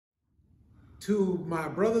To my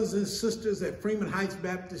brothers and sisters at Freeman Heights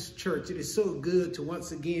Baptist Church, it is so good to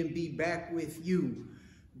once again be back with you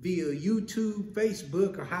via YouTube,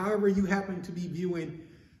 Facebook, or however you happen to be viewing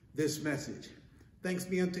this message. Thanks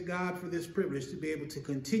be unto God for this privilege to be able to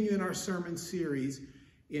continue in our sermon series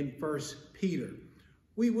in 1 Peter.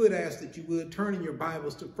 We would ask that you would turn in your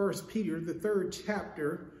Bibles to 1 Peter, the 3rd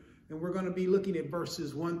chapter, and we're going to be looking at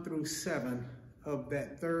verses 1 through 7 of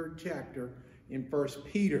that 3rd chapter in 1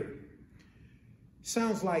 Peter.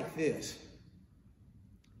 Sounds like this.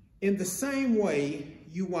 In the same way,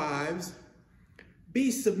 you wives,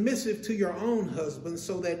 be submissive to your own husbands,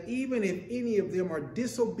 so that even if any of them are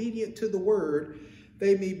disobedient to the word,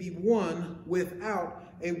 they may be won without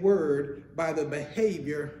a word by the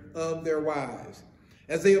behavior of their wives.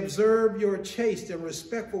 As they observe your chaste and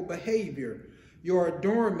respectful behavior, your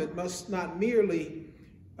adornment must not merely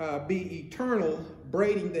be eternal,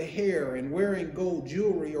 braiding the hair and wearing gold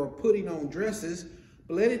jewelry or putting on dresses,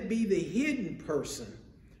 but let it be the hidden person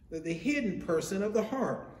of the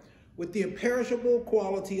heart, with the imperishable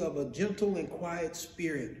quality of a gentle and quiet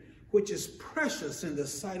spirit, which is precious in the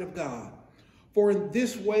sight of God. For in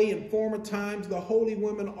this way in former times the holy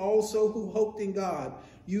women also who hoped in God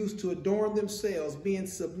used to adorn themselves, being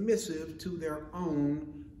submissive to their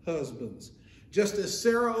own husbands. Just as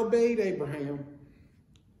Sarah obeyed Abraham,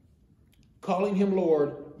 calling him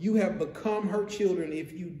Lord, you have become her children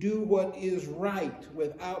if you do what is right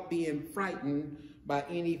without being frightened by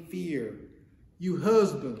any fear. You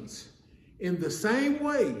husbands, in the same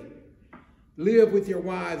way, live with your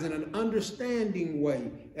wives in an understanding way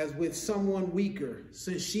as with someone weaker,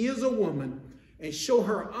 since she is a woman, and show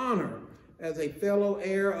her honor as a fellow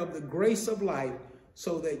heir of the grace of life,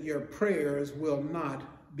 so that your prayers will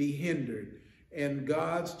not be hindered. And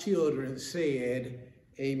God's children said,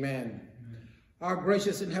 Amen. Our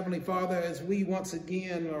gracious and heavenly Father, as we once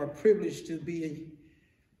again are privileged to be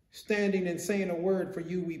standing and saying a word for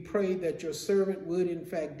you, we pray that your servant would in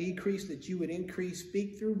fact decrease, that you would increase,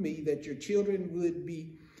 speak through me, that your children would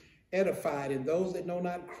be edified, and those that know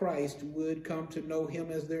not Christ would come to know him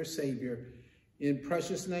as their Savior. In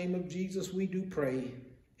precious name of Jesus, we do pray.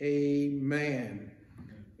 Amen.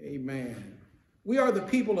 Amen. We are the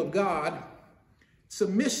people of God.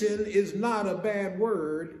 Submission is not a bad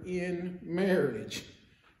word in marriage.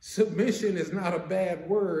 Submission is not a bad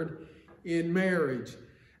word in marriage.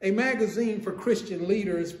 A magazine for Christian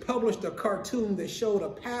leaders published a cartoon that showed a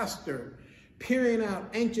pastor peering out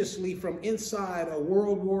anxiously from inside a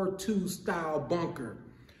World War II style bunker,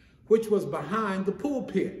 which was behind the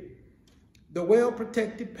pulpit. The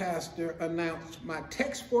well-protected pastor announced, my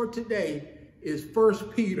text for today is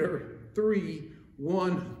 1 Peter 3,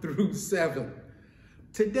 1 through 7.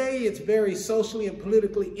 Today, it's very socially and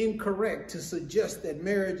politically incorrect to suggest that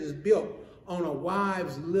marriage is built on a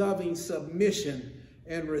wife's loving submission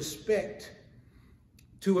and respect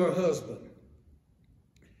to her husband.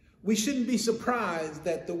 We shouldn't be surprised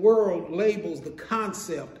that the world labels the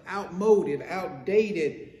concept outmoded,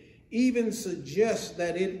 outdated, even suggests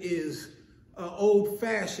that it is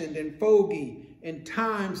old-fashioned and fogey, and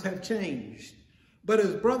times have changed. But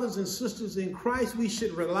as brothers and sisters in Christ, we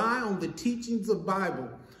should rely on the teachings of the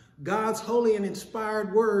Bible, God's holy and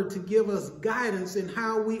inspired word, to give us guidance in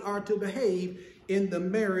how we are to behave in the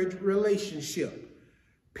marriage relationship.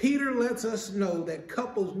 Peter lets us know that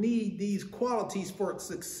couples need these qualities for the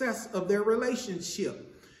success of their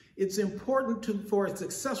relationship. It's important for a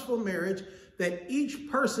successful marriage that each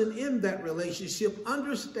person in that relationship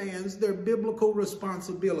understands their biblical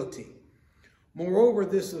responsibility. Moreover,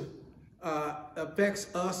 this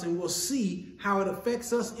affects us, and we'll see how it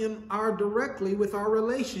affects us directly with our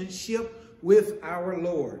relationship with our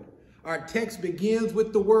Lord. Our text begins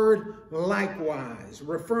with the word likewise,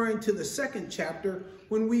 referring to the 2nd chapter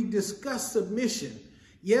when we discuss submission.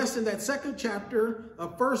 Yes, in that 2nd chapter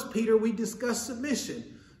of 1 Peter, we discuss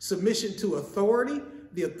submission. Submission to authority,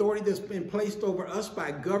 the authority that's been placed over us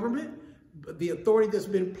by government, the authority that's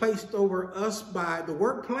been placed over us by the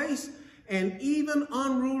workplace, and even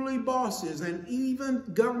unruly bosses, and even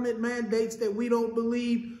government mandates that we don't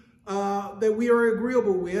believe that we are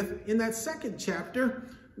agreeable with. In that 2nd chapter,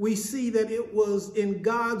 we see that it was in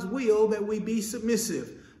God's will that we be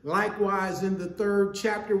submissive. Likewise, in the 3rd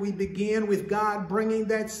chapter, we begin with God bringing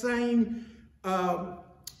that same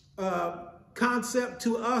concept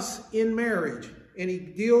to us in marriage. And he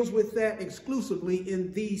deals with that exclusively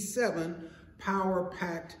in these 7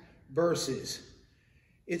 power-packed verses.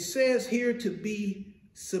 It says here to be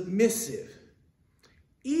submissive.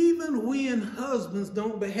 Even when husbands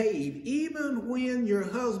don't behave, even when your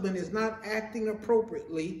husband is not acting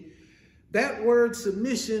appropriately, That word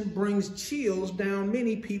submission brings chills down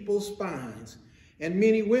many people's spines and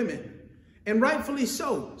many women. And rightfully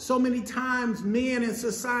so. So many times men in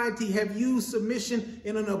society have used submission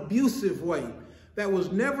in an abusive way that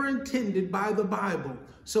was never intended by the Bible.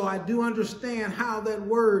 So I do understand how that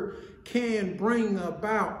word can bring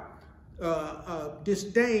about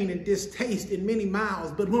disdain and distaste in many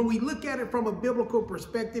mouths. But when we look at it from a biblical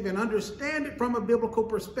perspective and understand it from a biblical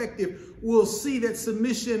perspective, we'll see that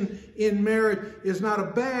submission in marriage is not a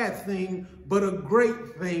bad thing, but a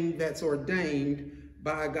great thing that's ordained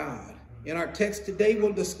by God. In our text today,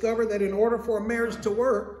 we'll discover that in order for a marriage to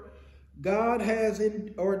work, God has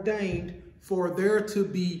ordained for there to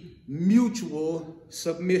be mutual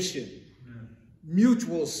submission.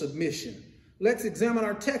 Mutual submission. Let's examine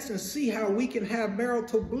our text and see how we can have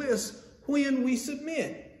marital bliss when we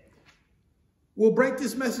submit. We'll break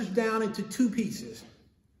this message down into two pieces.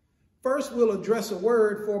 First, we'll address a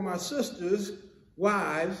word for my sisters,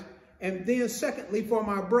 wives, and then secondly, for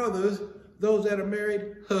my brothers, those that are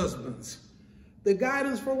married husbands. The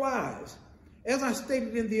guidance for wives. As I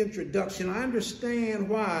stated in the introduction, I understand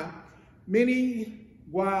why many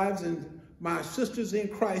wives and my sisters in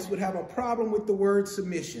Christ would have a problem with the word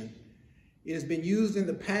submission. It has been used in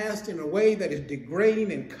the past in a way that is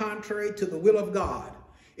degrading and contrary to the will of God.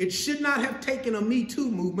 It should not have taken a Me Too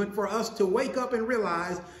movement for us to wake up and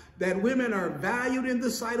realize that women are valued in the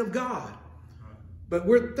sight of God. But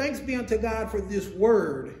we're thanks be unto God for this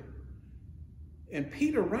word. And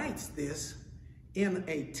Peter writes this in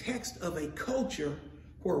a text of a culture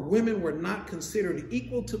where women were not considered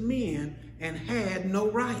equal to men and had no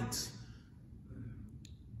rights.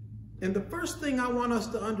 And the first thing I want us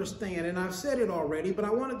to understand, and I've said it already, but I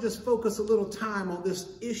want to just focus a little time on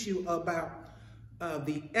this issue about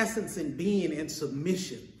the essence and being in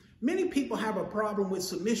submission. Many people have a problem with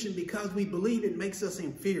submission because we believe it makes us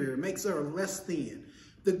inferior, makes us less than.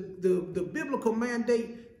 The biblical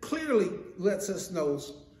mandate clearly lets us know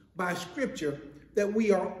by scripture that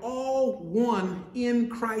we are all one in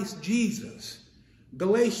Christ Jesus.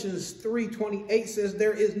 Galatians 3:28 says,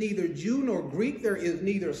 there is neither Jew nor Greek, there is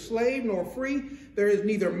neither slave nor free, there is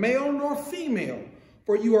neither male nor female,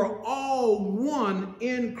 for you are all one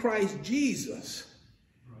in Christ Jesus.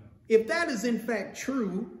 Right. If that is in fact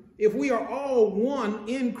true, if we are all one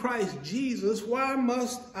in Christ Jesus, why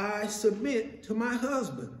must I submit to my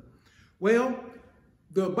husband? Well,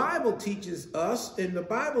 the Bible teaches us, and the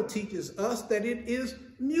Bible teaches us that it is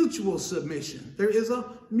mutual submission. There is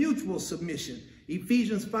a mutual submission.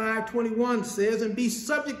 Ephesians 5:21 says, and be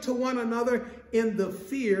subject to one another in the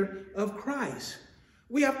fear of Christ.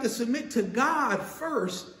 We have to submit to God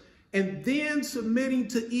first, and then submitting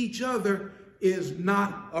to each other is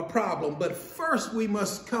not a problem. But first we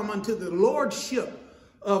must come unto the lordship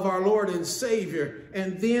of our Lord and Savior,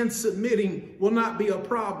 and then submitting will not be a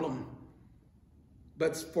problem.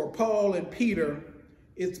 But for Paul and Peter,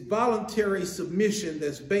 it's voluntary submission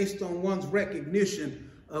that's based on one's recognition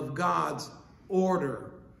of God's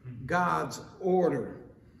order. God's order.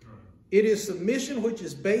 It is submission which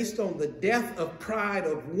is based on the death of pride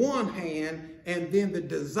of one hand and then the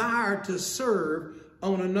desire to serve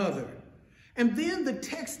on another. And then the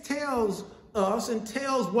text tells us and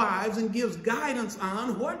tells wives and gives guidance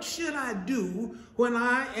on what should I do when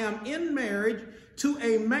I am in marriage to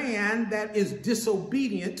a man that is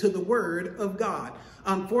disobedient to the word of God.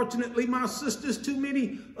 Unfortunately, my sisters, too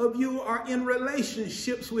many of you are in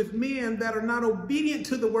relationships with men that are not obedient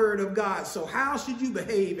to the word of God. So how should you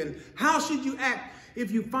behave and how should you act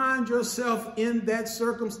if you find yourself in that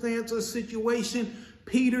circumstance or situation?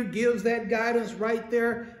 Peter gives that guidance right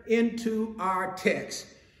there into our text.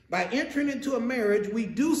 By entering into a marriage, we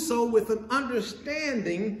do so with an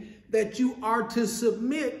understanding that you are to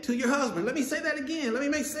submit to your husband. Let me say that again.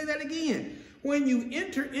 Say that again. When you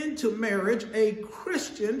enter into marriage, a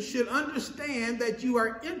Christian should understand that you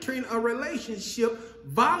are entering a relationship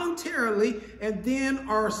voluntarily and then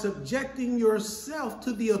are subjecting yourself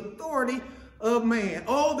to the authority of man.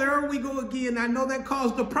 Oh, there we go again. I know that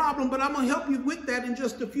caused a problem, but I'm going to help you with that in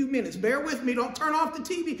just a few minutes. Bear with me. Don't turn off the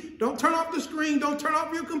TV. Don't turn off the screen. Don't turn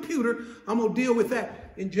off your computer. I'm going to deal with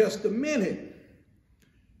that in just a minute.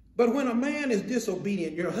 But when a man is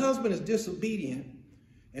disobedient, your husband is disobedient,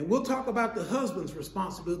 and we'll talk about the husband's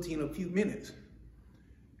responsibility in a few minutes.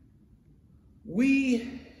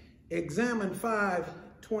 We examined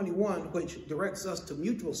 5:21, which directs us to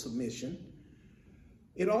mutual submission.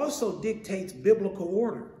 It also dictates biblical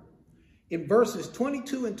order. In verses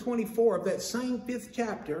 22 and 24 of that same 5th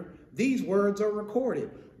chapter, these words are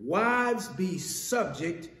recorded. Wives, be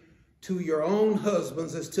subject to your own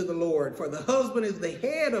husbands as to the Lord. For the husband is the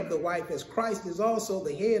head of the wife, as Christ is also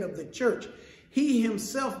the head of the church, he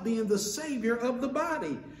himself being the Savior of the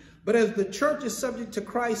body. But as the church is subject to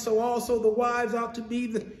Christ, so also the wives ought to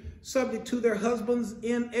be subject to their husbands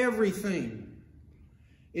in everything.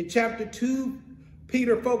 In chapter 2,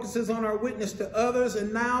 Peter focuses on our witness to others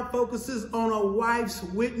and now focuses on a wife's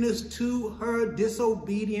witness to her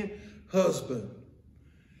disobedient husband.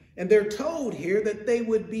 And they're told here that they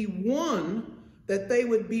would be won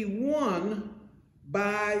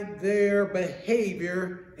by their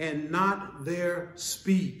behavior and not their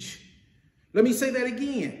speech. Let me say that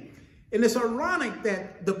again. And it's ironic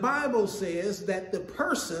that the Bible says that the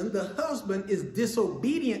person, the husband, is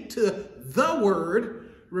disobedient to the word,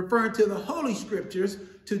 referring to the Holy Scriptures,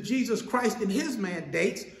 to Jesus Christ and his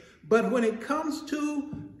mandates. But when it comes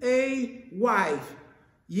to a wife,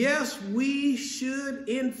 yes, we should,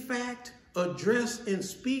 in fact, address and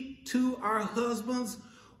speak to our husbands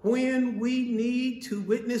when we need to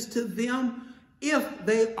witness to them if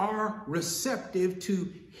they are receptive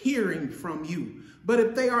to hearing from you. But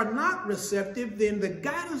if they are not receptive, then the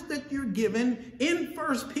guidance that you're given in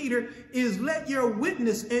 1 Peter is let your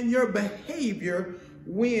witness and your behavior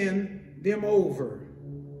win them over.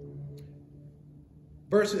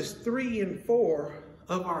 Verses 3 and 4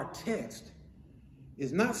 of our text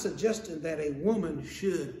is not suggesting that a woman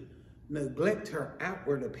should neglect her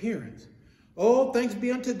outward appearance. Oh, thanks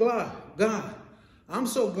be unto God. I'm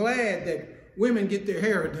so glad that women get their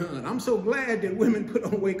hair done. I'm so glad that women put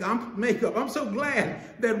on makeup. I'm so glad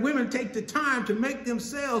that women take the time to make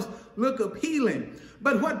themselves look appealing.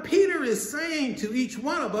 But what Peter is saying to each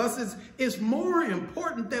one of us is it's more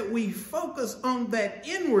important that we focus on that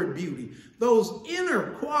inward beauty, those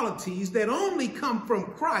inner qualities that only come from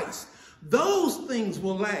Christ. Those things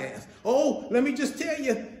will last. Oh, let me just tell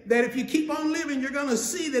you that if you keep on living, you're going to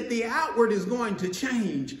see that the outward is going to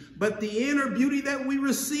change. But the inner beauty that we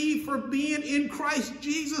receive for being in Christ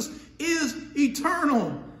Jesus is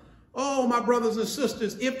eternal. Oh, my brothers and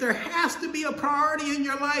sisters, if there has to be a priority in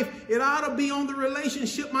your life, it ought to be on the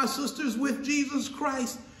relationship, my sisters, with Jesus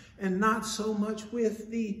Christ and not so much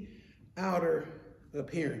with the outer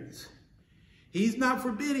appearance. He's not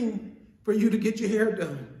forbidding for you to get your hair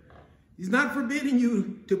done. He's not forbidding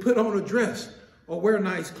you to put on a dress or wear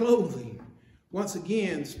nice clothing. Once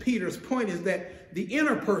again, Peter's point is that the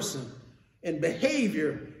inner person and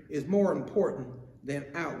behavior is more important than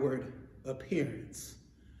outward appearance.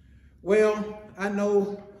 Well, I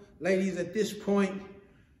know, ladies, at this point,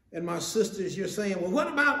 and my sisters, you're saying, well, what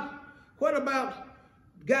about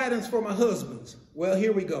guidance for my husbands? Well,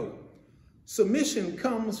 here we go. Submission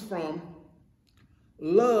comes from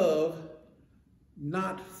love,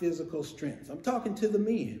 not physical strength. I'm talking to the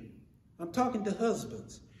men. I'm talking to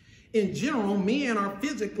husbands. In general, men are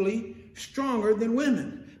physically stronger than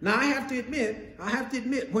women. Now, I have to admit,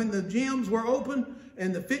 when the gyms were open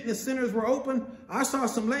and the fitness centers were open, I saw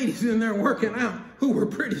some ladies in there working out who were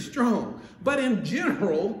pretty strong. But in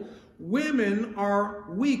general, women are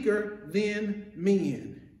weaker than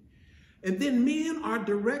men. And then men are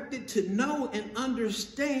directed to know and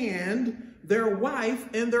understand their wife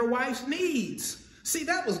and their wife's needs. See,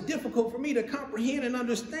 that was difficult for me to comprehend and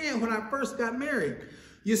understand when I first got married.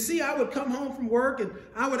 You see, I would come home from work and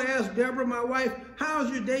I would ask Deborah, my wife,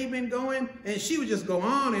 how's your day been going? And she would just go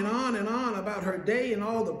on and on and on about her day and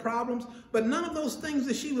all the problems. But none of those things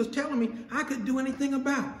that she was telling me I could do anything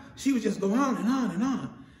about. She would just go on and on and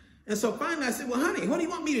on. And so finally I said, well, honey, what do you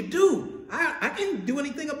want me to do? I can't do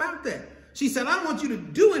anything about that. She said, I don't want you to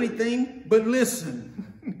do anything but listen.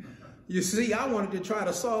 You see, I wanted to try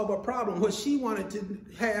to solve a problem. What she wanted to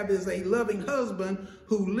have is a loving husband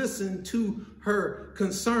who listened to her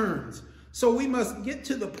concerns. So we must get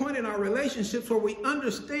to the point in our relationships where we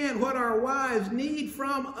understand what our wives need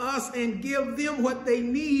from us and give them what they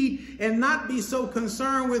need and not be so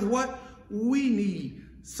concerned with what we need.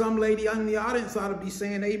 Some lady in the audience ought to be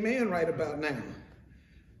saying amen right about now.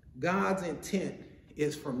 God's intent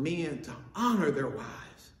is for men to honor their wives.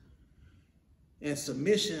 And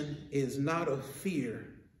submission is not of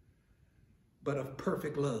fear, but of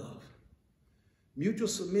perfect love. Mutual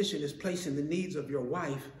submission is placing the needs of your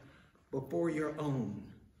wife before your own.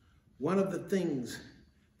 One of the things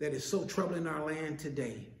that is so troubling our land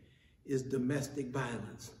today is domestic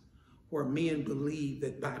violence, where men believe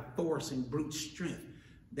that by force and brute strength,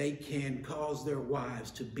 they can cause their wives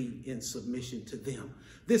to be in submission to them.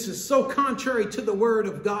 This is so contrary to the word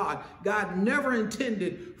of God. God never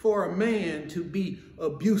intended for a man to be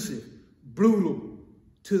abusive, brutal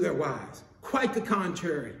to their wives. Quite the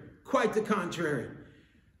contrary. Quite the contrary.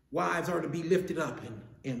 Wives are to be lifted up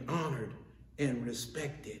and honored and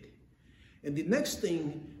respected. And the next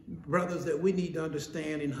thing, brothers, that we need to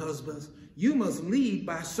understand in husbands, you must lead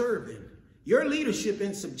by serving. Your leadership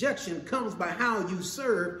in subjection comes by how you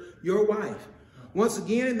serve your wife. Once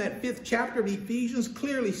again, in that 5th chapter of Ephesians,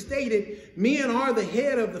 clearly stated, men are the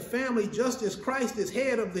head of the family just as Christ is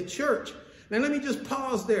head of the church. Now, let me just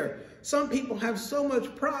pause there. Some people have so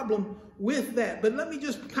much problem with that, but let me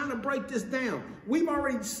just kind of break this down. We've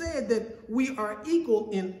already said that we are equal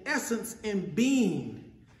in essence and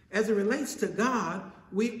being. As it relates to God,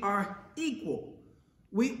 we are equal.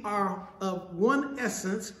 We are of one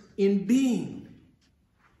essence in being.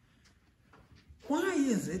 Why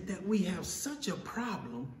is it that we have such a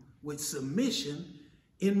problem with submission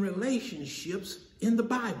in relationships in the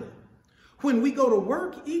Bible? When we go to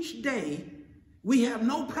work each day, we have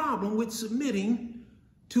no problem with submitting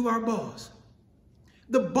to our boss.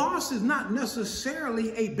 The boss is not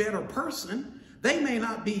necessarily a better person. They may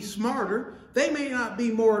not be smarter. They may not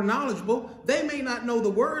be more knowledgeable. They may not know the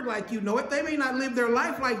word like you know it. They may not live their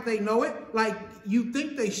life like they know it, like you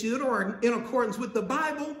think they should, or in accordance with the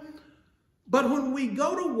Bible. But when we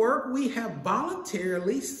go to work, we have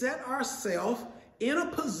voluntarily set ourselves in a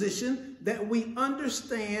position that we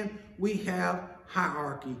understand we have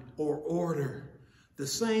hierarchy or order. The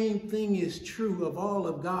same thing is true of all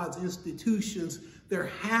of God's institutions. There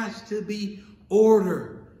has to be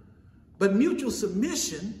order. But mutual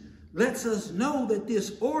submission lets us know that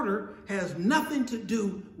this order has nothing to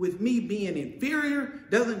do with me being inferior.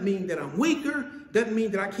 Doesn't mean that I'm weaker. Doesn't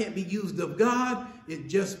mean that I can't be used of God. It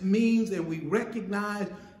just means that we recognize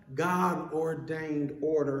God-ordained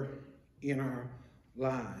order in our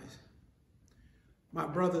lives. My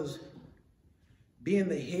brothers, being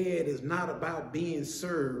the head is not about being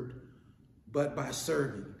served, but by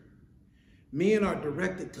serving. Men are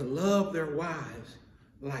directed to love their wives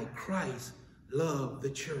like Christ loved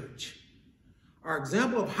the church. Our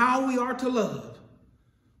example of how we are to love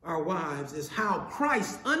our wives is how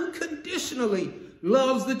Christ unconditionally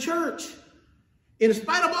loves the church. In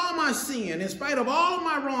spite of all my sin, in spite of all of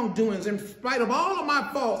my wrongdoings, in spite of all of my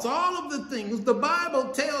faults, all of the things, the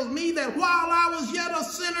Bible tells me that while I was yet a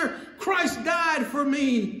sinner, Christ died for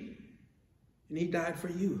me. And he died for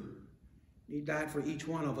you. He died for each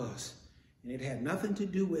one of us. And it had nothing to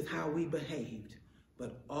do with how we behaved,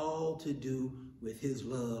 but all to do with his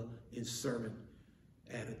love and servant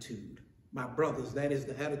attitude. My brothers, that is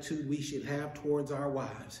the attitude we should have towards our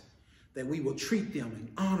wives, that we will treat them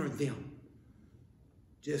and honor them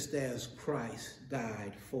just as Christ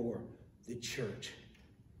died for the church.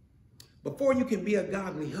 Before you can be a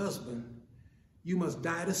godly husband, you must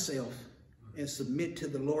die to self and submit to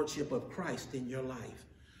the lordship of Christ in your life.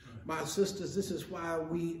 My sisters, this is why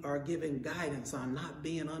we are giving guidance on not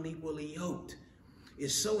being unequally yoked.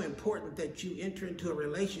 It's so important that you enter into a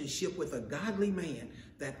relationship with a godly man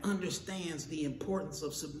that understands the importance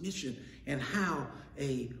of submission and how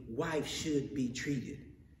a wife should be treated.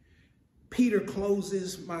 Peter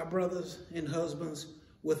closes, my brothers and husbands,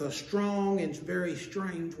 with a strong and very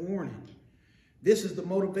strange warning. This is the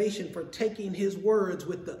motivation for taking his words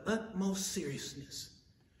with the utmost seriousness,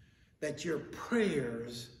 that your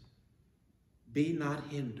prayers be not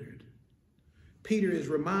hindered. Peter is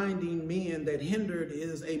reminding men that hindered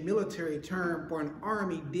is a military term for an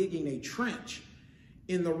army digging a trench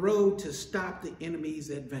in the road to stop the enemy's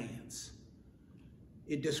advance.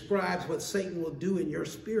 It describes what Satan will do in your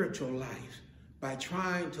spiritual life by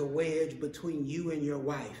trying to wedge between you and your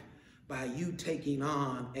wife, by you taking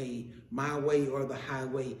on a my way or the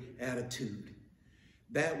highway attitude.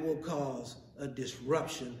 That will cause a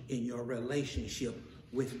disruption in your relationship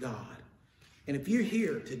with God. And if you're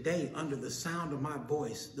here today under the sound of my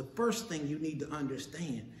voice, the first thing you need to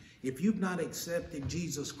understand, if you've not accepted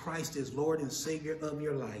Jesus Christ as Lord and Savior of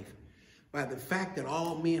your life, by the fact that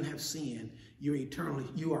all men have sinned,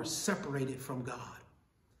 you are separated from God.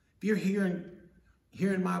 If you're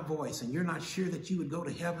hearing my voice and you're not sure that you would go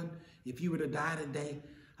to heaven if you were to die today,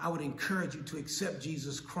 I would encourage you to accept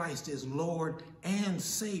Jesus Christ as Lord and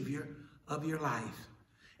Savior of your life.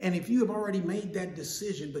 And if you have already made that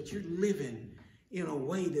decision, but you're living in a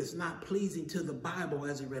way that's not pleasing to the Bible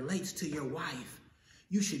as it relates to your wife,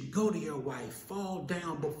 you should go to your wife, fall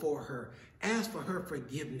down before her, ask for her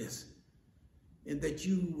forgiveness, and that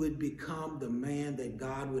you would become the man that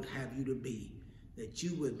God would have you to be, that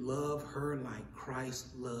you would love her like Christ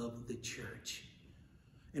loved the church.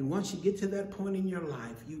 And once you get to that point in your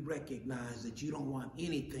life, you recognize that you don't want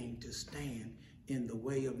anything to stand in the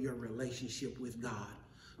way of your relationship with God.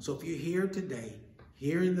 So if you're here today,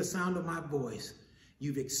 hearing the sound of my voice,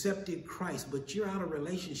 you've accepted Christ, but you're out of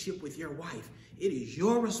relationship with your wife, it is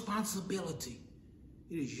your responsibility.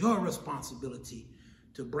 It is your responsibility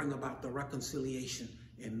to bring about the reconciliation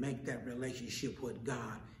and make that relationship what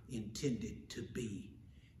God intended to be.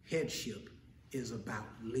 Headship is about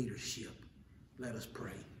leadership. Let us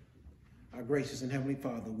pray. Our gracious and heavenly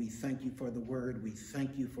Father, we thank you for the word. We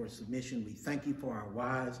thank you for submission. We thank you for our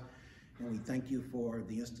wives, and we thank you for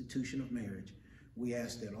the institution of marriage. We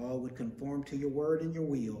ask that all would conform to your word and your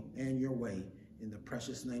will and your way. In the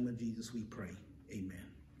precious name of Jesus we pray. Amen.